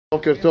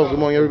Okay, good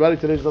morning everybody.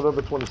 Today's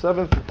November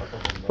 27th.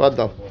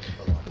 Faddal.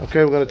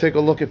 Okay, we're going to take a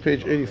look at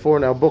page 84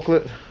 in our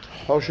booklet.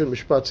 Hoshin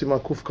Mishpat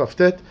Siman Kuf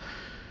Kaftet.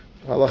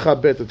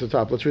 Halacha Bet at the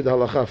top. Let's read the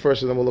halacha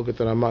first and then we'll look at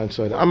the Ramah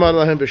inside. Amar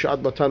lahem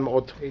b'sha'at matan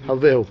ma'ot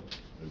halvehu.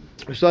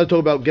 We started talking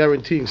about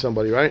guaranteeing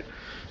somebody, right?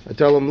 I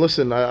tell them,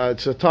 listen,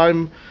 it's a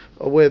time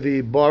where the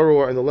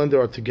borrower and the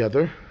lender are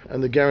together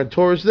and the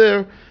guarantor is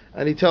there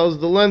and he tells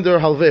the lender,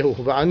 halvehu,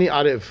 va'ani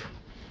arev.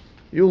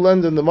 You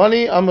lend him the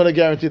money, I'm going to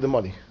guarantee the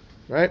money,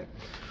 right?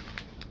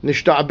 We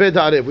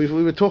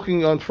were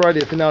talking on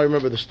Friday, if you now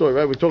remember the story,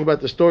 right? We talked about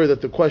the story that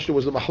the question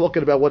was the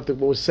mahloket about what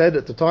was said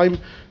at the time.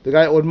 The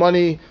guy owed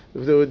money,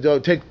 they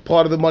would take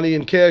part of the money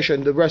in cash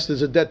and the rest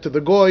is a debt to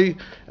the goy.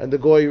 And the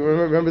goy,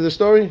 remember the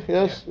story?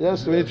 Yes?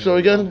 Yes? Do we need to show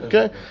again?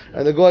 Okay?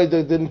 And the goy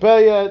didn't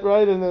pay yet,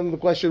 right? And then the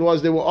question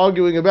was, they were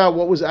arguing about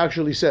what was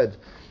actually said.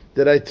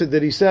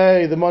 Did he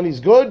say the money's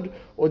good?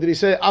 Or did he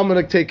say, I'm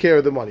going to take care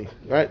of the money?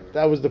 Right?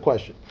 That was the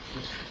question.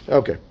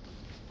 Okay.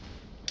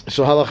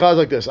 So halacha is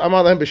like this.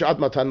 Amar lahem b'sha'at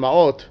matan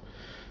ma'ot.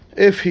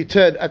 If he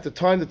said at the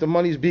time that the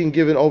money is being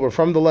given over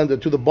from the lender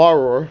to the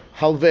borrower,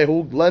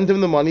 halvehu, lend him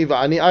the money,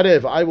 va'ani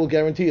arev, I will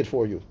guarantee it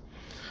for you.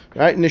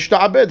 Right?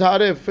 Nishta'abed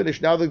ha'arev,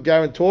 finished. Now the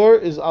guarantor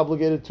is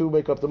obligated to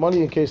make up the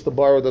money in case the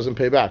borrower doesn't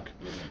pay back.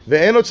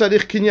 Ve'eno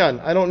tzarich kinyan.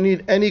 I don't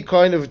need any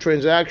kind of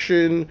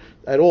transaction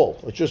at all.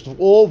 It's just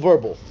all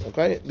verbal.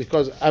 Okay?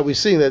 Because we're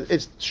seeing that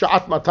it's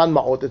sha'at matan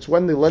ma'ot. It's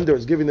when the lender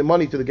is giving the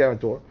money to the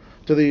guarantor,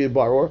 to the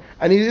borrower,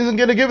 and he isn't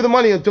going to give the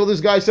money until this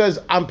guy says,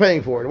 I'm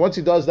paying for it. And once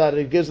he does that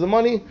and he gives the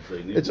money, so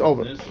it's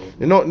over.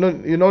 You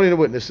don't need a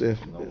witness.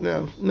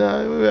 No,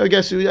 I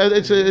guess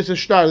it's a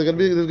shtar. There's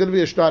going to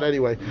be a shtar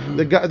anyway.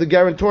 The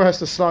guarantor has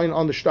to sign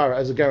on the shtar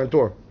as a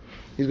guarantor.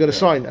 He's going to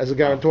sign as a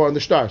guarantor on the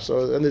shtar.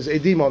 So, and there's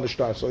edim on the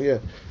shtar. So yeah,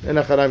 and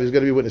there's going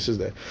to be witnesses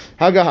there.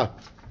 Hagaha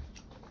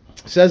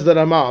says the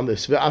Ramah on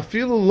this.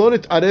 Ve'afilu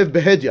lonit arev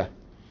behedya.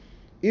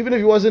 Even if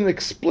he wasn't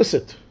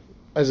explicit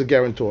as a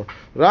guarantor.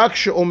 Rak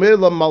she'omer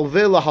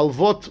lamalveh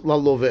lahalvot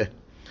laloveh.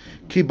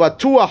 Ki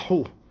batuach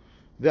hu.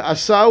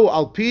 Ve'asau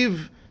al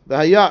piv.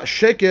 Ve'haya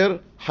sheker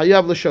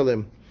hayav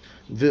l'shalem.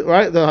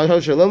 Right? The hayav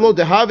l'shalem lo.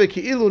 Dehave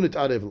ki'ilu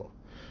nit'arev lo.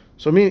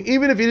 So I mean,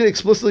 even if he didn't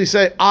explicitly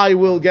say, I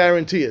will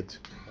guarantee it.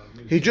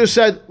 He just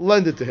said,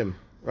 lend it to him.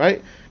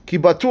 Right? Ki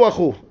batuach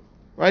hu.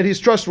 Right? He's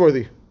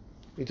trustworthy.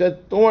 He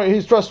said, don't worry,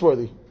 he's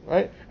trustworthy.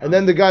 Right? And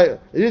then the guy,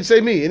 he didn't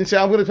say me. He didn't say,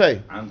 I'm going to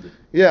pay.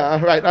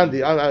 Yeah, right, Andy.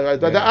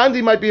 The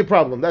Andy might be a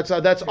problem. That's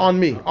on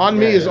me. On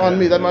me is on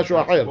me. That's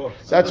mashru.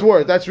 That's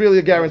word. That's really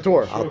a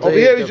guarantor. Over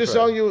here, he's just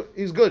telling you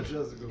he's good.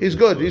 He's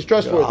good. He's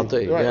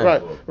trustworthy.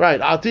 Right.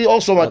 Ati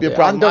also might be a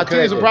problem. Ati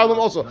is a problem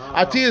also.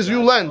 Ati is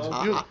you lend.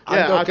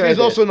 Ati is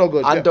also no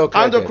good.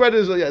 Ando credit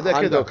is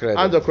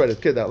Ando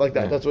credit. Kid that like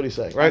that. That's what he's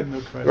saying.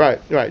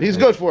 Right. He's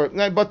good for it.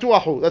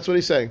 Batuahu. That's what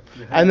he's saying.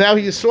 And now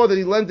he saw that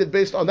he lent it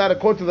based on that.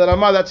 According to the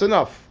Ramah, that's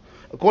enough.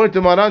 According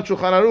to Maran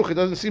Shulchan Aruch, it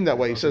doesn't seem that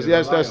way. He says,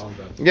 yes,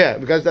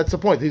 because that's the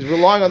point. He's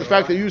relying on the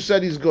fact that you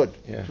said he's good.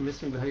 Yeah.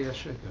 Missing the Hayah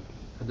Sheker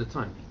at the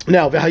time.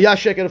 Now, the Hayah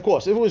Sheker, of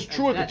course. If it was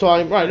true at the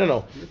time, right,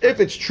 no. If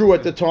it's true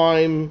at the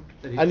time,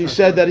 and he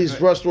said that he's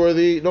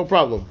trustworthy, no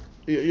problem.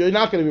 You're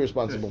not going to be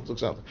responsible, for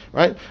example,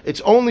 right?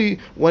 It's only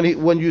when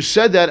you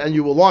said that and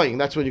you were lying,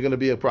 that's when you're going to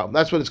be a problem.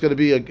 That's when it's going to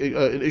be an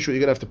issue you're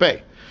going to have to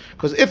pay.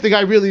 Because if the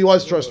guy really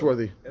was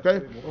trustworthy,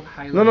 okay?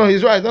 No,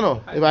 he's right.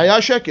 No. If I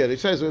sheker, he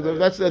says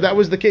that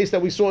was the case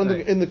that we saw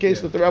in the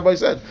case that the rabbi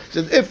said.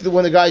 He said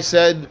when the guy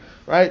said,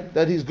 right,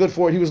 that he's good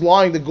for it, he was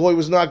lying, the goy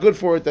was not good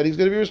for it, that he's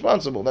going to be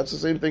responsible. That's the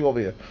same thing over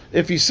here.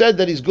 If he said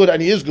that he's good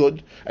and he is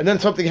good, and then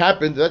something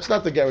happened, that's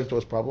not the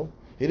guarantor's problem.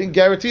 He didn't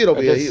guarantee it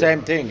over here. It's the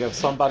same thing. If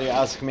somebody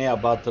asked me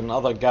about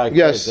another guy,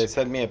 yes, they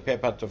send me a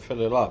paper to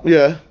fill it up.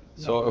 Yeah.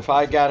 So if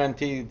I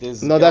guarantee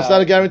this, that's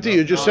not a guarantee.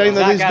 You're just saying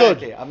that he's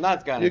good. I'm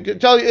not guaranteeing. You can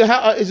tell you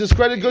is his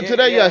credit good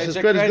today? Yes, his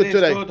credit's good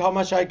today. Good. How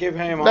much I give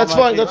him? That's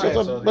fine. That's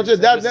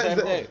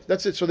it.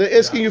 That's it. So they're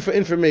asking you for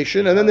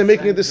information, and then they're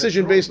making a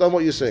decision based on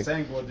what you're saying.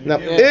 Now,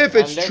 if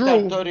it's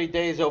true, 30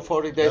 days or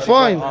 40 days,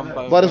 fine.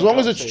 But as long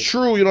as it's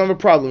true, you don't have a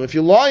problem. If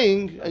you're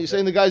lying and you're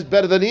saying the guy's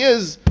better than he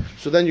is,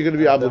 so then you're going to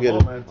be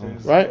obligated,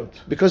 right?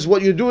 Because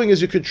what you're doing is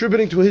you're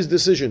contributing to his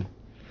decision.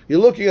 You're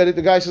looking at it,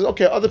 the guy says,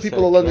 okay, other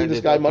people are lending this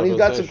guy money, he's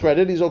got some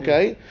credit, he's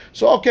okay.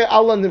 So, okay,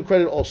 I'll lend him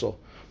credit also.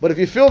 But if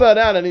you fill that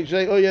out and you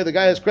say, oh yeah, the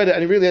guy has credit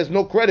and he really has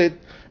no credit,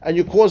 and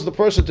you cause the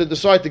person to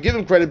decide to give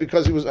him credit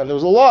because there was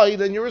a lie,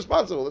 then you're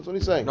responsible. That's what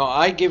he's saying. No,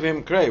 I give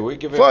him credit. We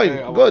give him fine,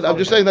 credit. Good. I'm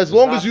just saying, as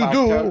long as you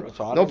do,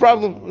 no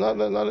problem. Not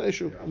an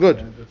issue.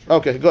 Good.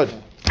 Okay, good.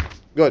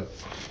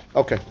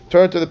 Okay,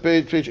 turn to the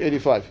page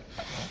 85.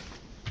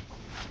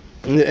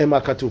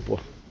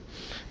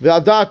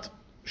 Ve'adat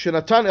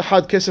שנתן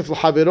אחד כסף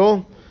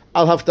לחברו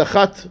על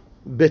הבטחת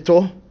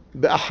ביתו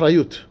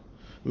באחריות,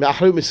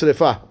 מאחריות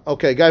משרפה.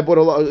 Okay, guy bought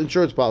an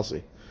insurance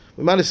policy.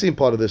 We might have seen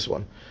part of this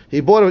one.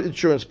 He bought an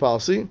insurance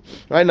policy,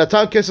 right?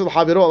 נתן כסף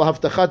לחברו על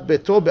הבטחת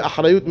ביתו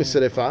באחריות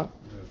משרפה,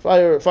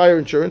 fire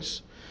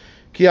insurance.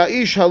 Ki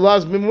האיש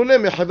הלז ממונה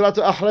מחברת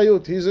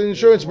האחריות. He's an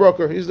insurance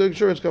broker. He's the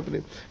insurance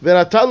company.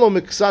 ונתן לו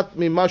מקצת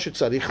ממה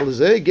שצריך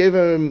לזה. He gave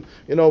him,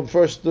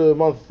 first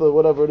month,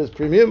 whatever it is,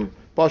 premium,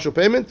 partial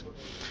payment.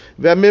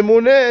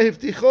 והממונה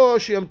הבטיחו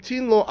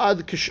שימתין לו עד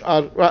את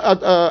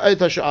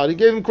השאר. He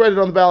gave him credit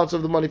on the balance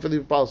of the money for the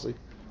policy.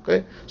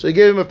 Okay? So he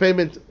gave him a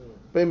payment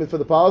for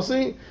the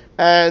policy,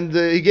 and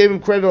he gave him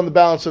credit on the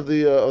balance of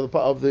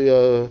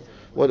the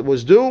what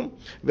was due.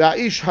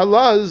 והאיש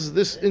הלז,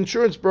 this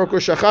insurance broker,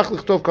 שכח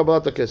לכתוב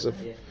קבלת הכסף.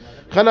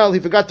 Chanal, he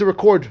forgot to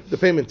record the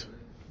payment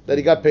that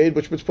he got paid,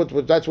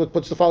 that's what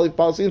puts the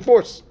policy in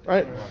force,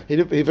 right?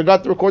 He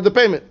forgot to record the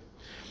payment.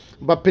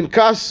 But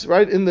Pinkas,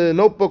 right, in the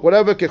notebook,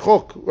 whatever,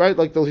 kechok, right,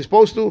 like he's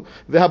supposed to,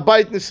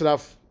 v'habayit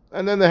nisraf,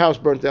 and then the house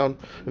burnt down.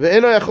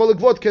 Ve'eno yachol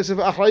legvot kesef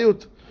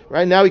achrayut.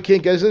 Right now he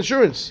can't get his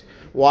insurance.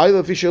 Why?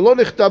 Lefi shelo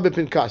nichtav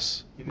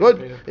bepinkas.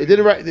 Good. He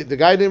didn't write. The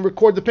guy didn't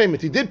record the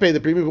payment. He did pay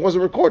the premium, but it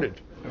wasn't recorded.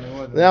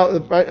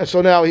 Now,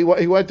 so now he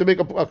went to make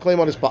a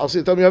claim on his policy.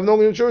 He told me you have no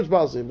insurance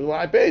policy. But when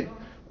I paid,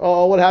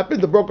 what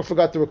happened? The broker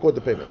forgot to record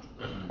the payment.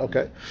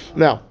 Okay.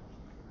 Now,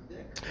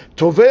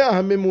 tovea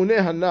hamimune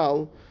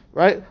hanal.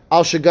 Right?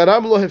 Al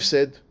shegaram lo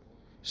hefsed.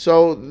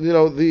 So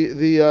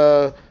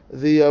the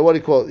what do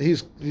you call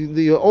it?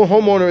 The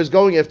homeowner is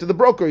going after the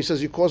broker. He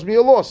says, "You caused me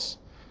a loss."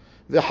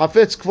 The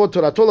hafetz kvod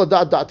torato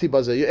lada'at da'ati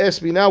bazeh. You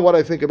ask me now what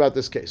I think about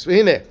this case.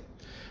 V'hine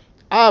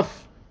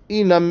af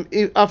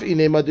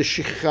inema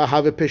deshicha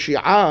have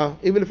peshi'ah.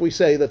 Even if we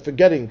say that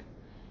forgetting,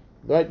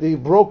 right, the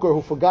broker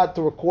who forgot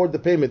to record the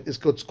payment is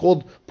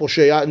called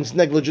posheya, and it's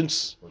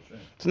negligence.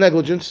 It's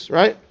negligence,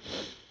 right?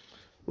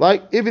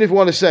 Like, even if you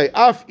want to say,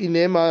 Af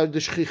inema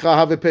deshchicha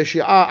have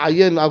peshi'a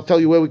ayen, I'll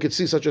tell you where we could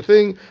see such a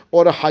thing.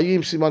 Or a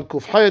hayim siman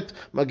kufhet,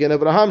 magen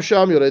Abraham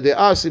sham, yoredea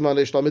siman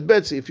eshtamid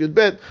bet, if you'd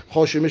bet,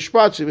 choshim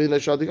mishpat, siman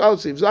eshadik al,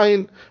 sif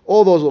zayin,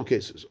 all those little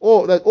cases.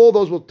 All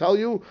those will tell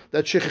you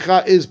that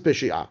shechicha is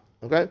peshi'a.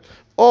 Okay?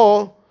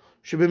 Or,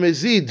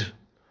 shebemezid,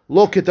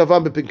 lo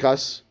ketavam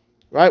bepinkas.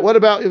 Right? What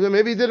about,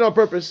 maybe he did it on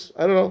purpose.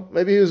 I don't know.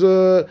 Maybe he was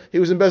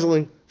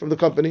embezzling from the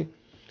company.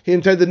 He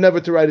intended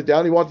never to write it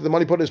down. He wanted the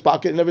money put in his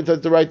pocket. He never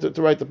intended to write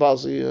the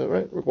policy,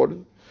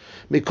 recorded.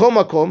 Mikom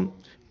makom,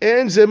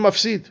 en ze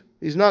mafsid.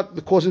 He's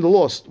not causing the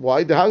loss.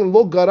 Why?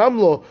 Lo garam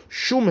lo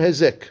shum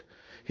hezek.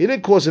 He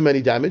didn't cause him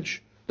any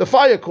damage. The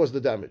fire caused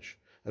the damage.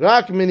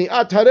 Rak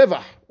miniat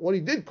harevah. What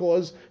he did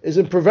cause is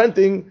in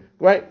preventing,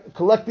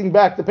 collecting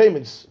back the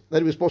payments that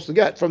he was supposed to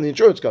get from the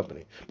insurance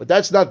company. But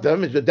that's not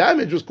damage. The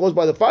damage was caused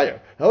by the fire.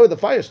 However, the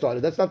fire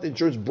started. That's not the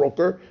insurance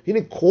broker. He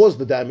didn't cause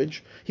the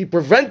damage. He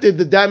prevented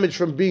the damage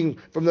from becoming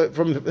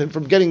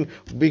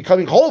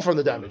whole from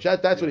the damage.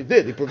 That's what he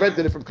did. He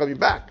prevented it from coming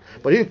back.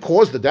 But he didn't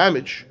cause the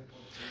damage.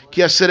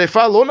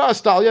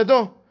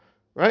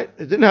 Right?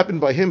 It didn't happen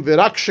by him.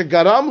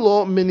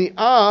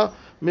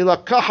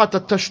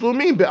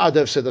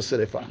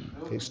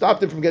 He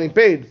stopped him from getting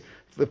paid.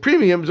 The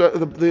premiums,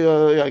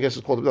 I guess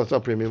it's called, that's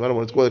not premium, I don't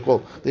know what it's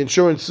called, the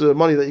insurance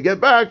money that you get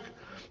back,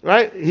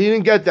 right? He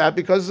didn't get that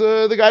because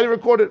the guy didn't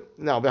record it.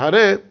 Now, we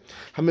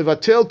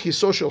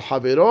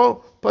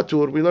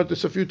learned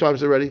this a few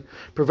times already.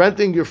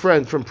 Preventing your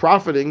friend from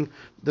profiting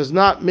does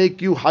not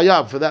make you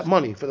hayab for that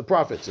money, for the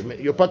profits.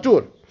 You're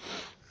patur.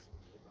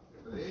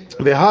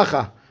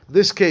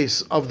 This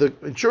case of the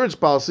insurance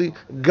policy,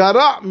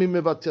 gara mi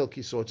mevatel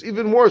kiso. It's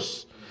even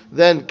worse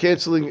than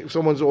canceling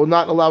someone's or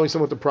not allowing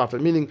someone to profit,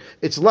 meaning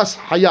it's less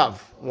hayav.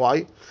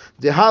 Why?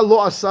 Deha lo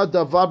asa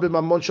davar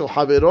b'mamon shel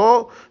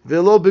havero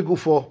velo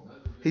begufo.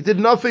 He did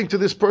nothing to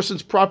this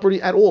person's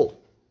property at all,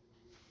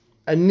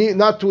 and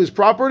not to his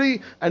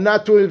property, and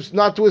not to his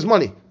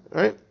money.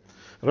 Right?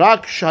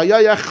 רק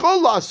שהיה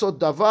יכול לעשות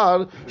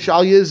דבר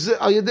שעל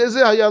ידי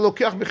זה היה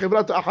לוקח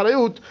מחברת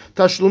האחריות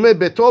תשלומי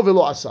ביתו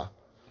ולא עשה.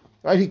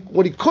 Right?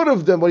 What he could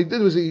have done, what he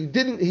did was he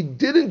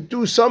didn't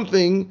do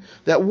something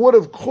that would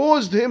have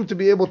caused him to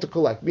be able to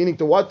collect, meaning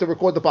to what? To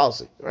record the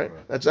policy. Right?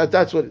 That's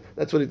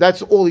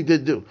all he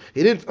did do.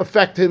 He didn't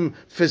affect him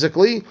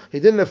physically. He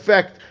didn't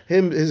affect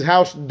his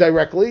house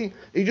directly.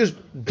 He just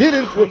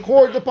didn't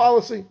record the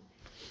policy.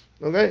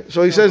 Okay,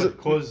 so he says.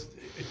 Caused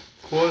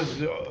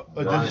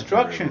a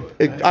destruction.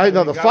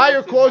 The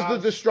fire caused the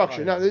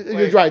destruction. Now,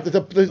 you're right.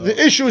 The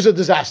issue is a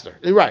disaster.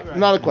 You're right.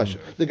 Not a question.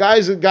 The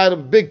guy's got a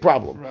big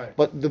problem. Right.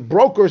 But the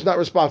broker is not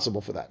responsible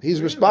for that. He's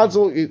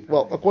responsible.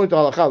 According to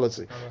halakha, let's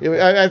see.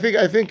 I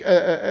think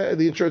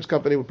the insurance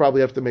company would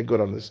probably have to make good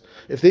on this.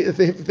 If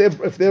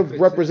their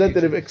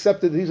representative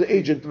accepted, he's an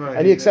agent,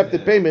 and he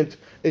accepted payment,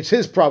 it's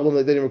his problem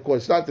that they didn't record.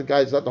 It's not the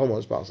guy's, not the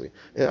homeowner's policy.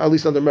 At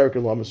least under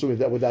American law, I'm assuming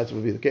that would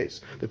be the case.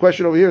 The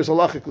question over here is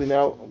halachically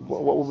now,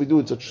 what will we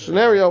do in such a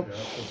scenario?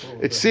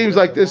 It seems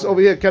like this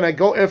over here. Can I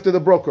go after the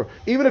broker?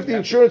 Even if the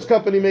insurance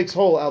company makes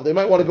whole, Al, they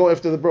might want to go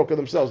after the broker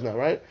themselves now,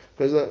 right?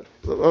 Because I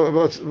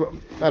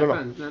don't know.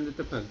 And it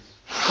depends.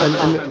 And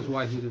It depends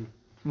why he didn't.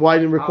 Why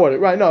didn't record it?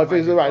 Right? No, if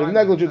it's right, if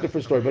negligent,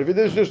 different story. But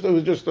if it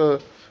was just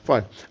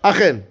fine.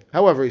 Achen.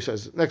 However, he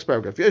says next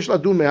paragraph. Yesh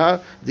ladun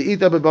meha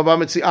di'ita bebaba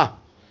metziah.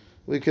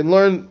 We can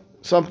learn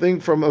something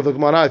from the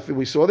Gemara if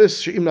we saw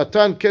this. She'im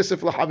natan kesef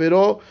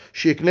lahaviro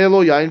sheikne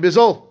lo yain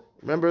bezol.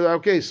 Remember our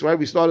case, right?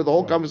 We started the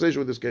whole conversation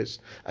with this case.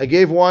 I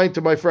gave wine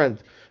to my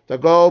friend to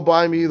go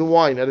buy me the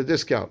wine at a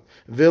discount.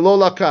 Velo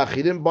lakach,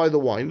 he didn't buy the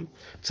wine.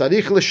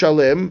 Tzarich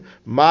l'shalem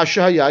ma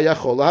shehaya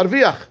yachol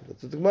laharviach.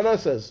 That's what the Gemara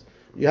says.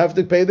 You have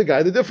to pay the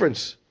guy the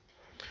difference.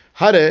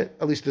 Hare,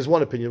 at least there's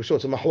one opinion. So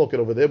it's a mahloket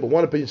over there, but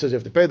one opinion says you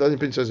have to pay. The other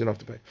opinion says you don't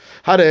have to pay.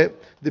 Hare,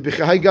 the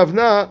bichai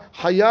gavna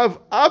hayav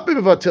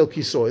abivatel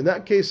kiso. In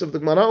that case of the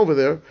Gemara over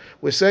there,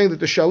 we're saying that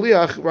the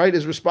shaliach, right,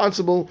 is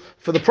responsible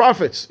for the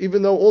profits,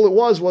 even though all it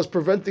was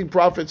preventing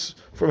profits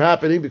from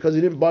happening because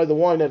he didn't buy the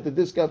wine at the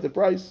discounted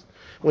price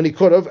when he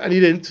could have, and he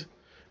didn't.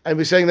 And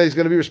we're saying that he's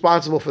going to be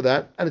responsible for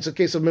that. And it's a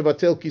case of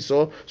mivatel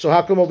kiso. So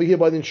how come over here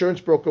by the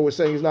insurance broker we're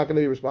saying he's not going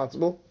to be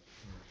responsible?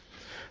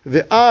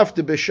 The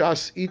after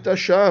beshas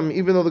itasham,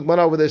 even though the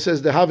Gemara over there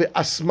says the have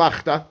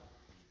asmachta,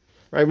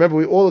 right? Remember,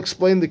 we all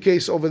explained the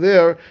case over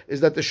there is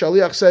that the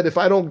shaliach said, if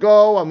I don't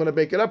go, I'm going to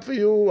make it up for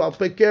you. I'll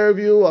take care of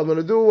you. I'm going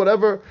to do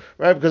whatever,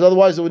 right? Because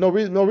otherwise there was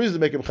no reason to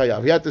make him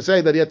chayav. He had to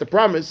say that he had to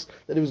promise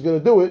that he was going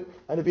to do it,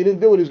 and if he didn't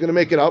do it, he was going to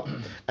make it up.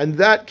 And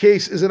that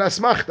case is an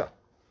asmachta,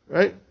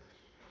 right?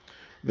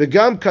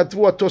 V'gam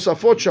katvu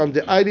Tosafot sham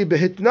the airi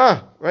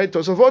behitna, right?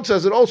 Tosafot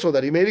says it also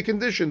that he made a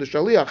condition. The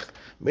shaliach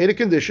made a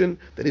condition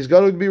that he's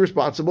going to be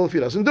responsible if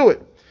he doesn't do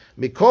it.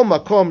 Mikol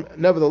makom,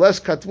 nevertheless,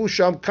 katvu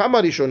sham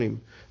kama rishonim.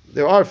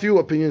 There are a few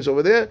opinions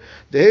over there.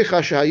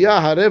 Dehecha shehaya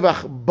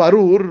harevach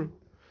barur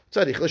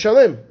tzarich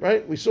l'shalem.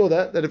 Right? We saw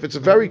that if it's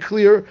very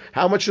clear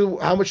how much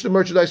the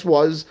merchandise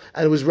was,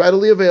 and it was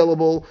readily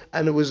available,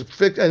 and it was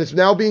fixed, and it's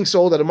now being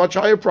sold at a much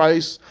higher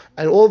price,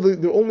 and all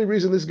the only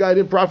reason this guy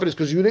didn't profit is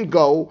because you didn't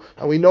go,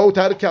 and we know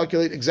how to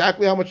calculate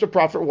exactly how much the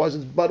profit was.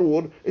 It's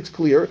barur. It's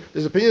clear.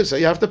 There's opinions that say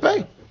you have to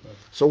pay.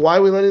 So why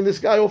are we letting this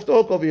guy off the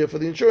hook over here for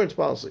the insurance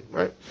policy?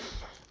 Right?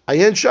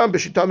 Ayen sham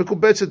b'shita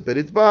mekubetzet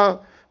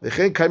beritba.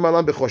 וכן קיים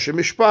עליו בחושן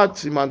משפט,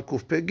 סימן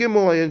קפ"ג,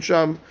 עיין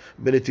שם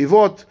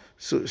בנתיבות,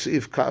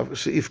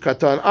 סעיף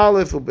קטן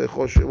א',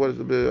 ובחושן, I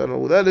don't know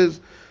who that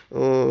is,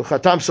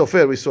 חתם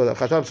סופר, we saw that,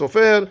 חתם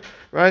סופר,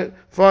 right,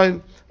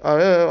 fine,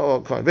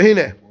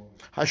 והנה,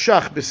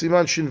 השח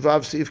בסימן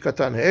ש"ו, סעיף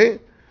קטן ה',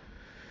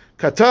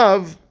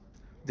 כתב,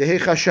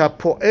 דהיכה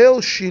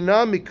שהפועל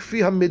שינה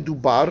מכפי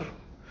המדובר,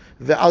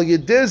 ועל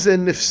ידי זה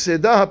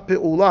נפסדה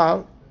הפעולה,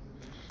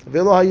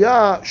 ולא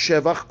היה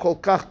שבח כל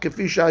כך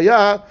כפי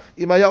שהיה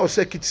אם היה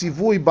עושה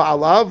כציווי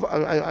בעליו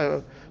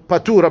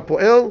פטור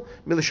הפועל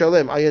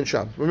מלשלם עיין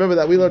שם. Remember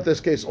that we learned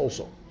this case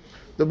also.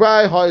 The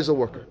Rabbi hires a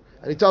worker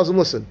and he tells him,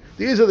 listen,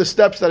 these are the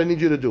steps that I need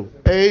you to do.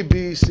 A,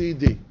 B, C,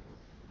 D.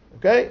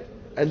 Okay?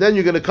 And then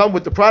you're going to come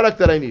with the product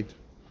that I need.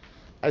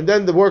 And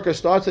then the worker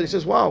starts and he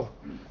says, wow,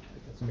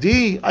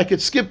 D, I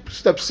could skip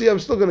step C, I'm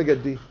still going to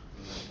get D.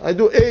 I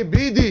do A,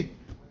 B, D.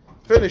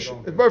 Finish.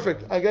 It's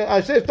perfect. I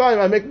save time,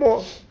 I make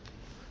more.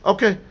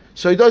 Okay,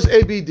 so he does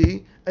A, B,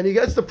 D, and he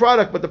gets the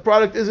product, but the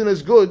product isn't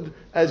as good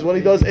as when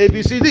he does A,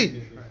 B, C,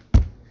 D.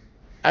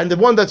 And the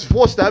one that's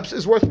 4 steps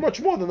is worth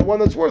much more than the one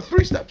that's worth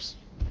 3 steps.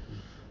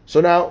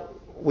 So now,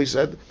 we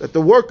said that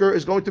the worker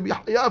is going to be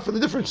hayah for the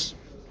difference.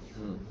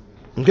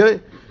 Okay?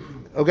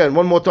 Again,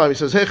 one more time. He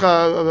says,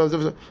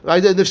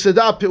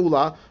 נפסדה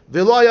הפעולה,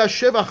 ולא היה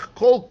שבח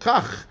כל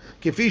כך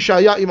כפי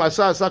שהיה אם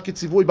עשה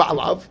כציווי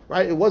בעליו,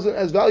 right? It wasn't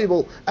as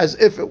valuable as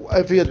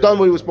if he had done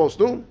what he was supposed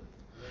to.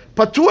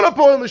 Patur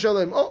הפועל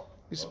משלם. Oh,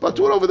 he's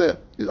patur over there.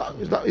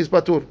 He's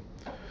patur.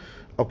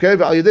 Okay,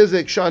 ועל ידי זה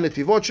הקשה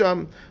הנתיבות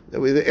שם.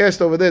 They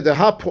asked over there,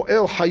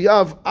 הפועל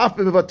חייב אף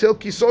במבטל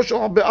כיסו של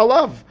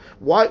בעליו.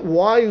 Why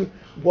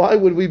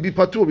would we be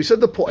patur? We said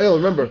the po'el,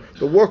 remember,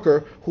 the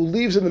worker who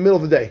leaves in the middle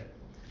of the day,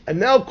 and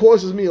now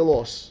causes me a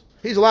loss.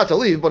 He's allowed to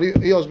leave, but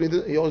he owes me.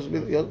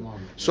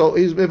 So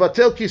he's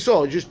mevatel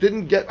kiso.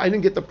 I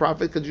didn't get the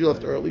profit because you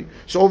left early.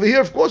 So over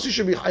here, of course, he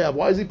should be hayav.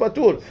 Why is he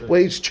patur? Well,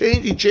 he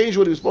changed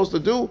what he was supposed to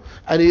do,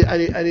 and he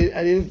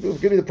didn't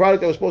give me the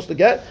product I was supposed to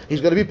get.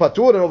 He's going to be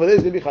patur, and over there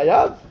he's going to be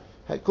hayav.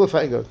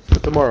 Cliffhanger for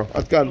tomorrow.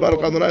 Atkan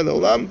baruch Adonai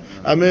leolam.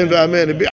 Amen ve'amen.